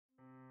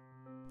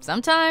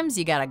sometimes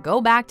you gotta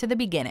go back to the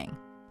beginning.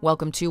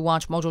 Welcome to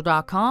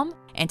WatchMojo.com,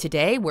 and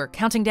today we're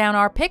counting down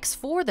our picks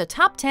for the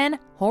top 10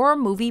 horror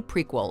movie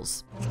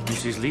prequels.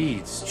 Mrs.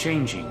 Leeds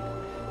changing.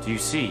 Do you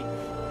see?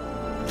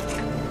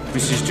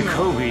 Mrs.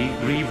 Jacoby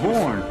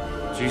reborn.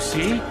 Do you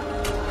see?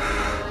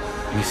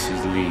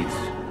 Mrs. Leeds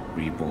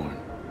reborn.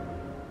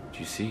 Do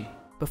you see?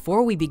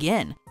 Before we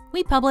begin,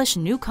 we publish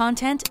new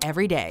content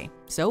every day,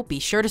 so be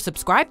sure to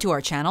subscribe to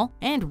our channel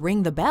and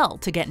ring the bell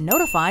to get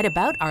notified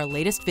about our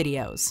latest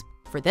videos.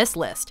 For this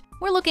list,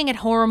 we're looking at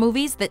horror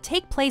movies that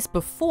take place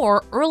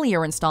before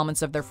earlier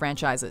installments of their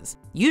franchises,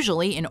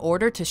 usually in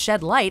order to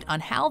shed light on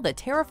how the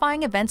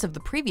terrifying events of the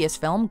previous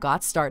film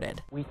got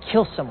started. We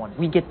kill someone,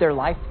 we get their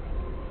life?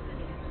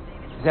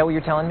 Is that what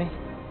you're telling me?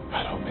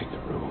 I don't make the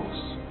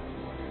rules.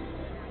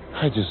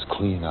 I just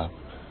clean up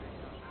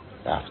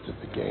after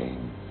the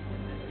game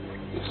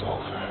is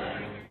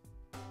over.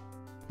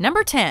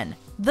 Number 10.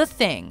 The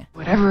Thing.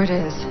 Whatever it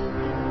is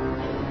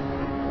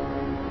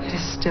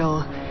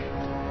still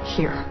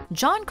here.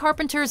 John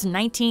Carpenter's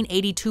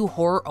 1982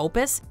 horror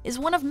opus is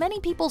one of many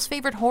people's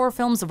favorite horror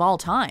films of all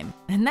time,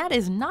 and that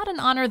is not an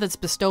honor that's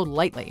bestowed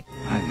lightly.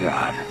 My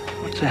God,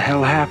 what the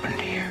hell happened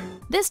here?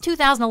 This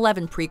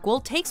 2011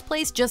 prequel takes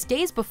place just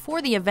days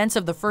before the events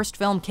of the first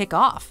film kick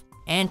off,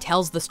 and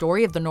tells the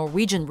story of the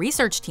Norwegian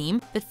research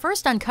team that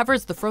first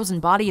uncovers the frozen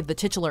body of the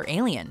titular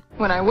alien.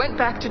 When I went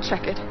back to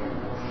check it,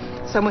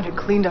 someone had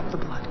cleaned up the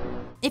blood.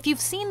 If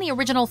you've seen the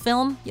original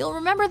film, you'll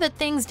remember that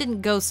things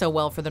didn't go so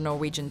well for the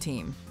Norwegian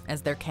team,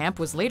 as their camp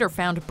was later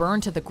found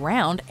burned to the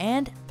ground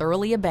and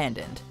thoroughly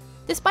abandoned.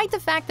 Despite the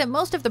fact that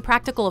most of the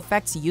practical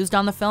effects used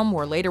on the film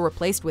were later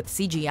replaced with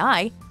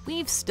CGI,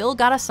 we've still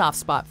got a soft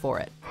spot for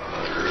it.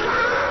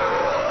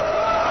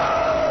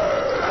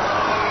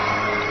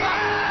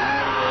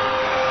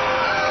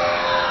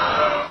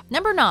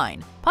 Number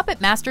 9.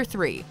 Puppet Master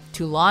 3: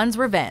 Toulon's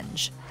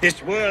Revenge.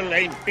 This world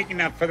ain't big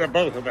enough for the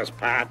both of us,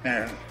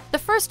 partner. The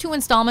first two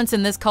installments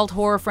in this cult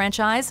horror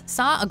franchise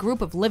saw a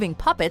group of living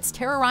puppets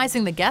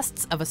terrorizing the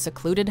guests of a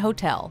secluded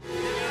hotel.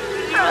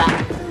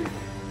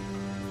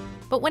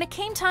 But when it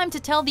came time to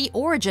tell the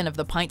origin of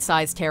the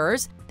pint-sized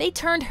terrors, they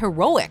turned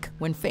heroic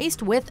when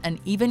faced with an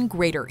even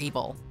greater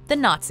evil: the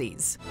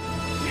Nazis.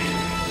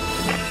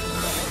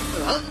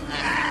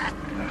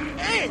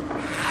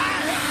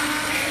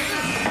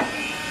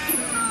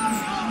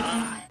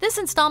 This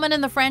installment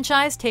in the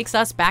franchise takes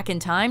us back in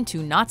time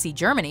to Nazi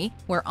Germany,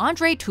 where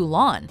Andre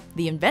Toulon,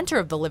 the inventor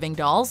of the living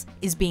dolls,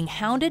 is being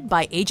hounded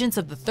by agents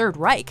of the Third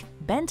Reich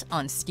bent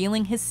on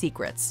stealing his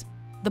secrets.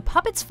 The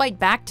puppets fight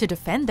back to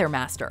defend their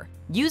master,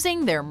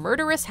 using their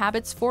murderous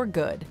habits for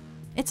good.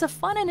 It's a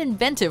fun and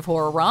inventive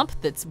horror romp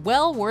that's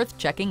well worth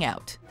checking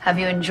out. Have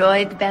you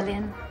enjoyed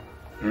Berlin?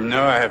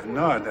 No, I have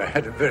not. I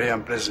had a very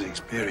unpleasant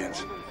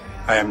experience.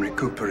 I am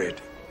recuperating.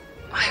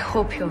 I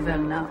hope you will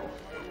now.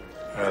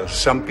 Well,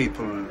 some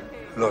people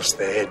lost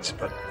their heads,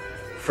 but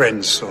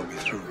friends saw me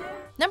through.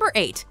 Number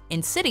 8.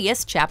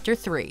 Insidious Chapter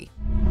 3.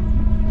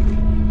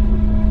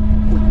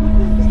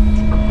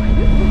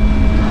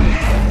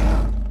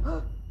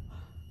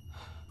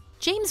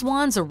 James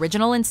Wan's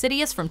original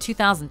Insidious from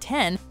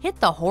 2010 hit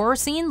the horror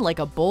scene like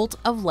a bolt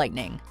of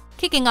lightning,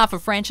 kicking off a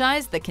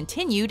franchise that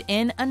continued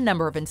in a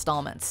number of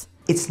installments.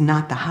 It's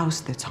not the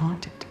house that's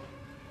haunted.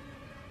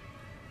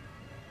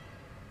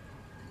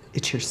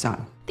 It's your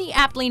son. The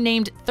aptly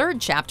named third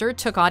chapter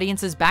took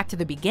audiences back to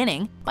the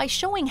beginning by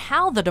showing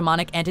how the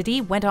demonic entity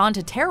went on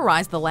to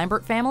terrorize the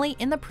Lambert family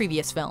in the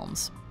previous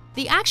films.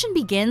 The action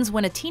begins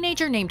when a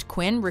teenager named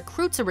Quinn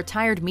recruits a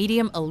retired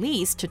medium,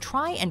 Elise, to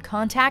try and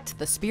contact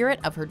the spirit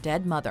of her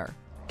dead mother.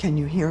 Can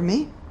you hear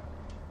me?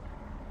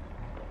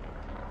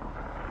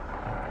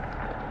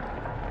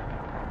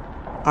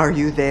 Are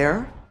you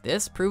there?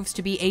 This proves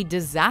to be a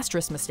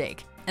disastrous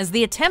mistake, as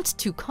the attempt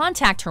to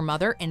contact her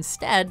mother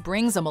instead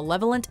brings a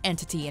malevolent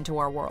entity into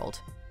our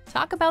world.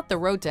 Talk about the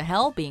road to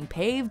hell being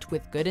paved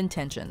with good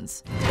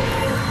intentions.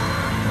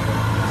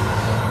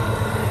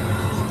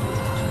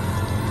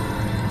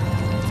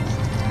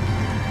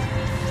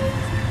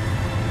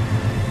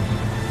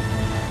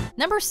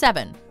 Number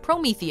 7.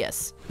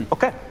 Prometheus.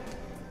 Okay,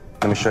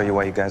 let me show you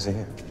why you guys are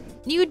here.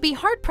 You'd be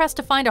hard-pressed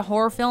to find a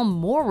horror film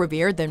more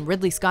revered than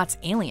Ridley Scott's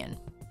Alien.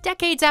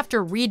 Decades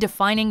after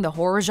redefining the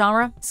horror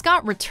genre,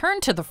 Scott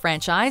returned to the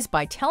franchise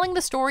by telling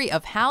the story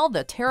of how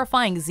the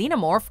terrifying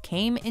xenomorph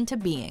came into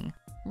being.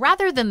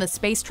 Rather than the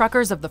space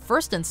truckers of the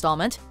first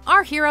installment,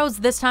 our heroes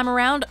this time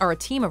around are a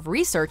team of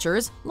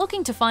researchers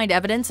looking to find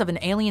evidence of an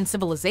alien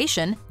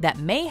civilization that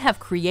may have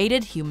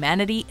created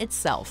humanity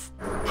itself.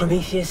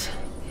 Prometheus,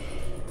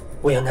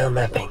 we are now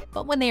mapping.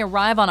 But when they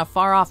arrive on a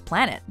far-off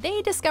planet,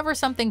 they discover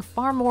something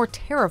far more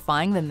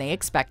terrifying than they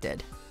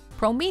expected.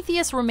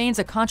 Prometheus remains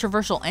a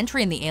controversial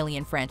entry in the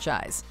Alien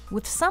franchise,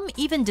 with some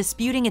even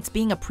disputing its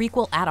being a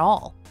prequel at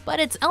all. But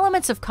its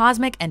elements of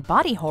cosmic and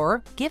body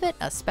horror give it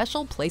a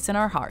special place in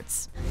our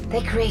hearts.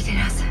 They created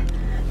us.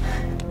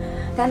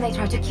 Then they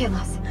tried to kill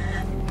us.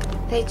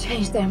 They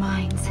changed their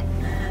minds.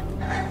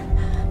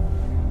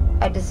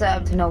 I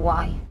deserve to know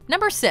why.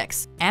 Number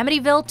 6.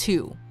 Amityville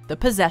II: The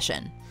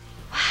Possession.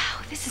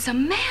 Wow, This is a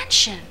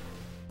mansion.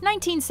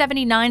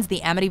 1979's The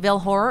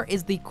Amityville Horror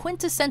is the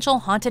quintessential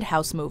haunted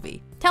house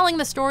movie, telling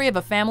the story of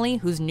a family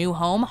whose new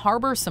home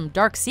harbors some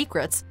dark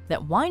secrets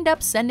that wind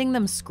up sending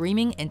them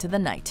screaming into the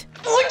night.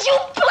 Would you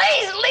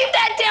please leave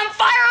that damn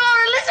fire alone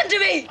and listen to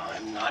me?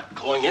 I'm not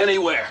going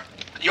anywhere.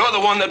 You're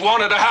the one that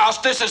wanted a house.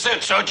 This is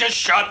it, so just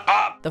shut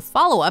up. The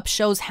follow-up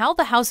shows how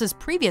the house's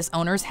previous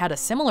owners had a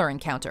similar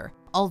encounter,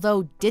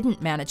 although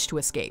didn't manage to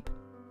escape.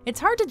 It's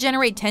hard to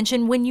generate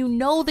tension when you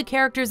know the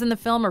characters in the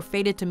film are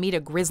fated to meet a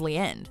grisly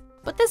end.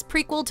 But this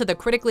prequel to the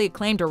critically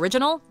acclaimed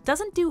original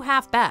doesn't do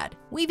half bad,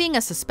 weaving a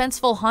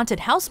suspenseful haunted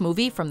house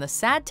movie from the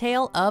sad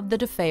tale of the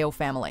DeFeo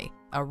family,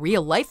 a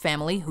real-life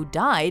family who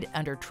died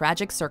under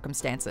tragic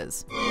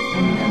circumstances.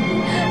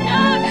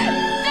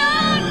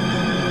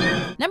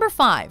 Number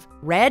 5.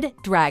 Red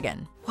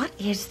Dragon. What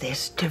is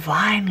this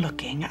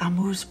divine-looking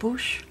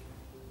amuse-bouche?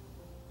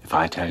 If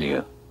I tell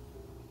you,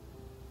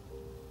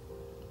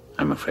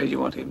 I'm afraid you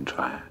won't even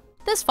try it.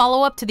 This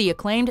follow-up to the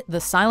acclaimed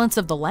The Silence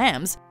of the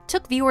Lambs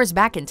took viewers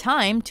back in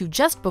time to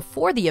just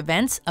before the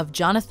events of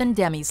Jonathan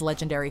Demme's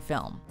legendary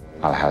film.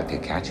 I'll help you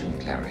catch him,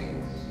 Clarice.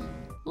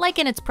 Like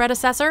in its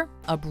predecessor,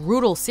 a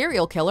brutal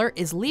serial killer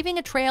is leaving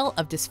a trail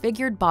of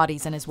disfigured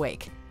bodies in his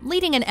wake,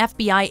 leading an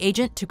FBI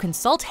agent to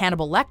consult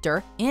Hannibal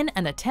Lecter in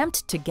an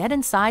attempt to get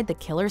inside the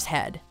killer's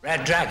head.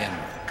 Red Dragon,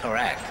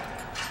 correct.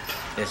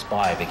 This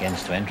boy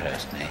begins to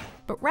interest me.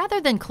 But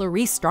rather than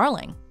Clarice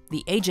Starling,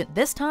 the agent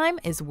this time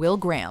is Will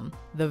Graham,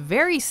 the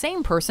very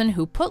same person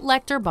who put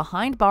Lecter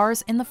behind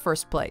bars in the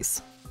first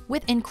place.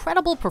 With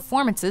incredible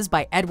performances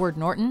by Edward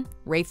Norton,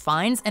 Ralph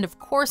Fiennes, and of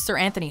course Sir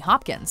Anthony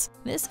Hopkins,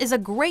 this is a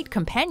great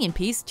companion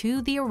piece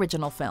to the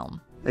original film.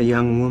 A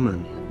young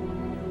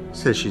woman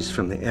says she's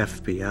from the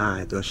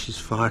FBI, though she's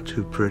far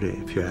too pretty,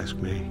 if you ask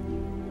me.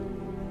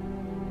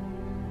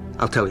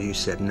 I'll tell her you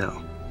said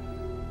no.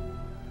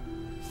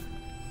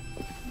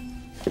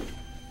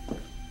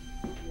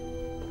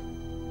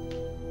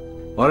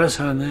 What is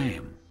her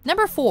name?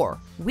 Number 4.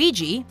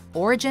 Ouija,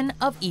 Origin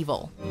of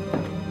Evil.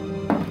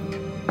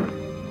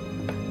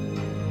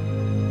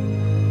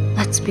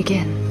 Let's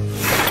begin.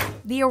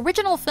 The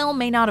original film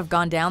may not have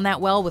gone down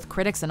that well with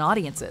critics and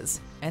audiences,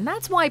 and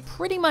that's why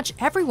pretty much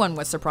everyone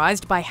was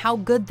surprised by how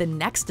good the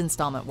next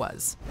installment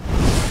was.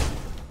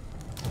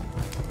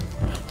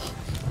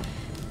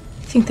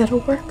 Think that'll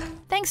work?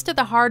 Thanks to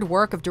the hard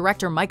work of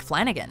director Mike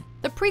Flanagan,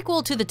 the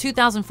prequel to the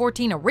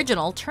 2014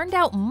 original turned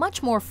out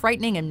much more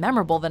frightening and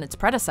memorable than its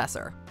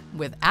predecessor,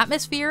 with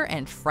atmosphere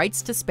and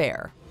frights to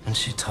spare. And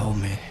she told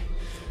me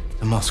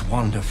the most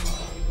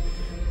wonderful,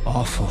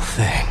 awful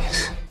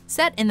things.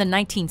 Set in the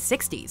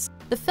 1960s,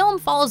 the film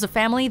follows a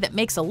family that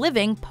makes a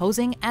living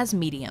posing as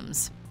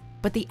mediums.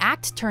 But the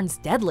act turns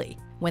deadly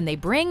when they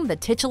bring the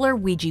titular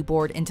Ouija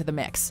board into the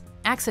mix,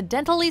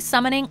 accidentally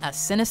summoning a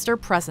sinister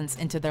presence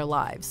into their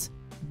lives.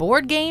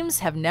 Board games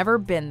have never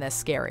been this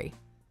scary.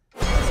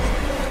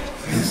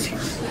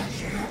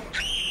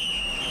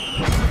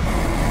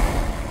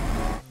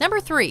 Number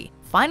 3.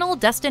 Final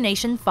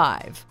Destination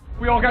 5.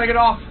 We all gotta get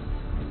off.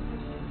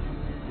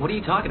 What are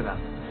you talking about?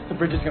 The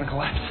bridge is gonna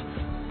collapse.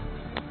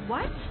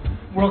 What?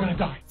 We're all gonna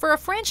die. For a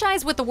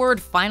franchise with the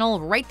word final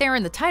right there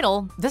in the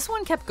title, this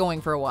one kept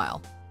going for a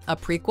while. A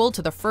prequel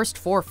to the first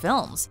 4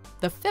 films,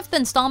 the 5th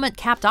installment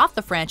capped off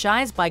the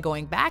franchise by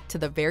going back to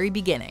the very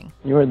beginning.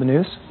 You heard the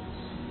news?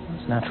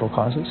 It's natural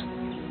causes.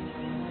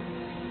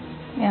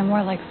 Yeah,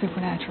 more like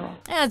supernatural.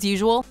 As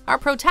usual, our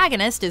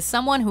protagonist is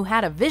someone who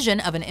had a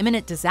vision of an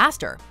imminent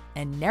disaster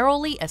and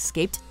narrowly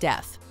escaped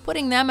death,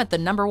 putting them at the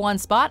number 1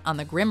 spot on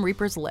the Grim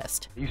Reaper's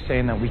list. Are you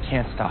saying that we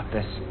can't stop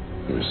this?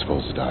 You were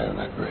supposed to die on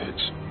that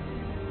bridge.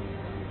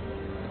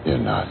 You're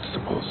not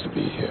supposed to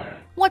be here.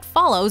 What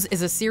follows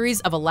is a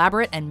series of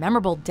elaborate and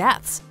memorable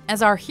deaths,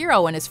 as our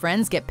hero and his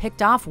friends get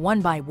picked off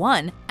one by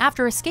one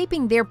after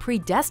escaping their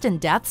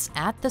predestined deaths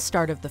at the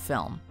start of the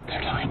film.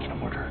 They're lying in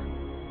order.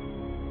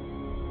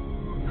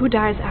 Who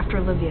dies after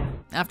Olivia?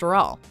 After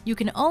all, you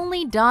can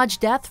only dodge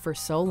death for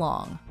so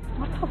long.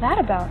 What's all that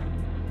about?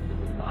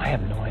 I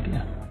have no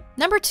idea.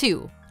 Number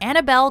 2.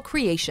 Annabelle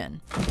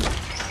Creation.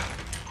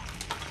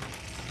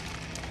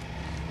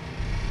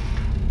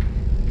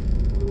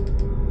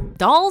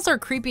 Dolls are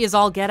creepy as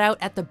all get out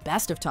at the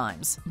best of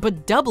times,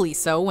 but doubly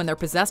so when they're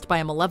possessed by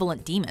a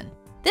malevolent demon.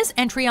 This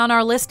entry on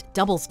our list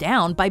doubles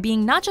down by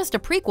being not just a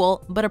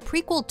prequel, but a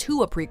prequel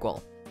to a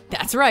prequel.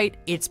 That's right,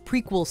 it's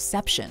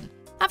prequelception.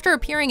 After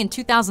appearing in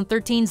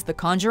 2013's The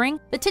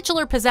Conjuring, the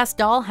titular possessed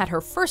doll had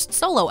her first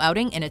solo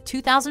outing in a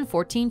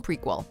 2014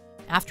 prequel.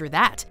 After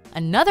that,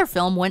 another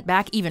film went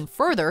back even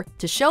further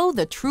to show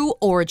the true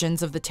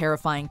origins of the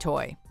terrifying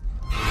toy.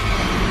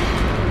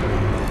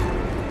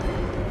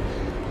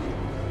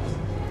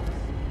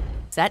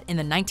 Set in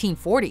the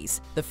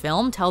 1940s, the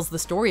film tells the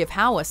story of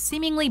how a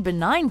seemingly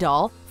benign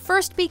doll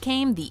first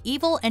became the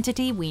evil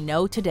entity we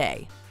know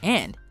today,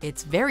 and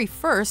its very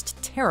first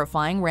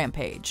terrifying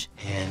rampage.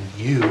 And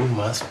you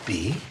must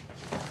be?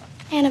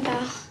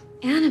 Annabelle.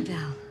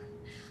 Annabelle.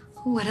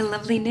 What a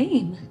lovely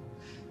name.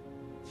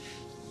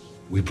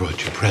 We brought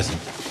you a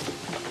present.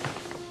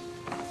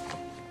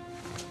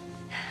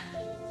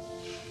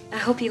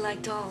 hope you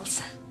like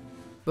dolls.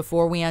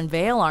 Before we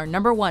unveil our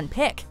 #1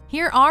 pick,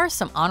 here are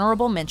some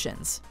honorable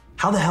mentions.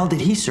 How the hell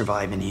did he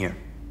survive in here?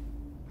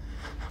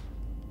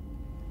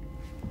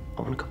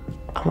 I wanna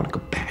go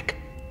back.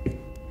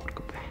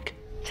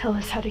 Tell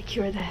us how to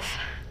cure this.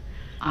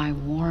 I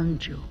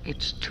warned you,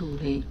 it's too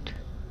late.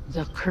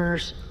 The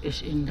curse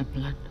is in the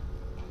blood.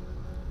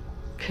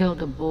 Kill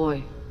the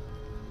boy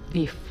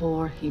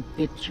before he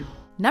bit you.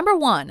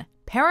 #1,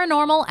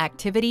 Paranormal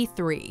Activity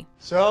 3.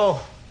 So,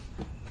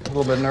 a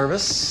little bit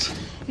nervous.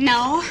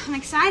 No, I'm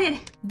excited.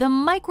 The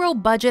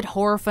micro-budget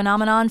horror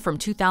phenomenon from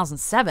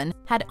 2007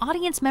 had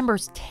audience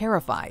members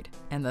terrified,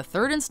 and the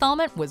third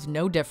installment was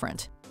no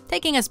different.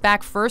 Taking us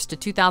back first to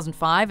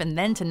 2005 and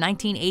then to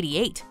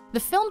 1988, the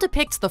film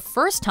depicts the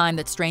first time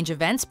that strange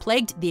events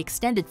plagued the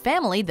extended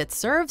family that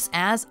serves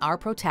as our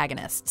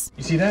protagonists.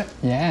 You see that?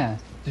 Yeah.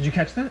 Did you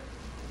catch that?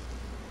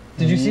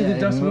 Did you see the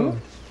dust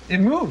move? It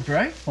moved,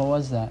 right? What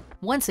was that?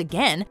 Once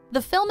again,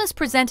 the film is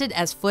presented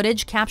as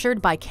footage captured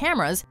by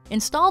cameras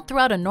installed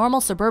throughout a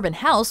normal suburban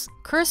house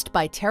cursed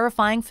by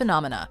terrifying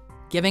phenomena,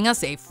 giving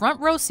us a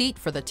front-row seat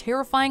for the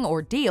terrifying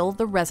ordeal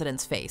the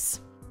residents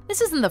face. This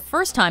isn't the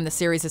first time the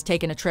series has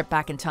taken a trip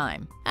back in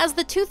time, as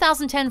the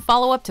 2010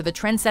 follow-up to the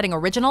trend-setting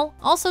original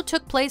also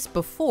took place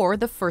before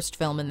the first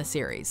film in the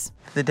series.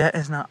 If the debt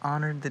is not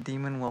honored, the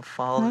demon will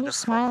follow Why are you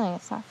smiling?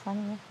 It's not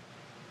funny.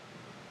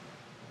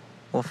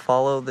 Will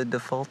follow the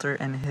defaulter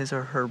and his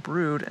or her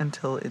brood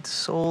until its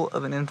soul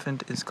of an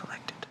infant is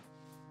collected.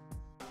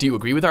 Do you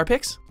agree with our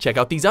picks? Check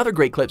out these other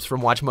great clips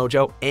from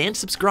WatchMojo and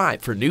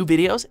subscribe for new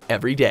videos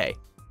every day.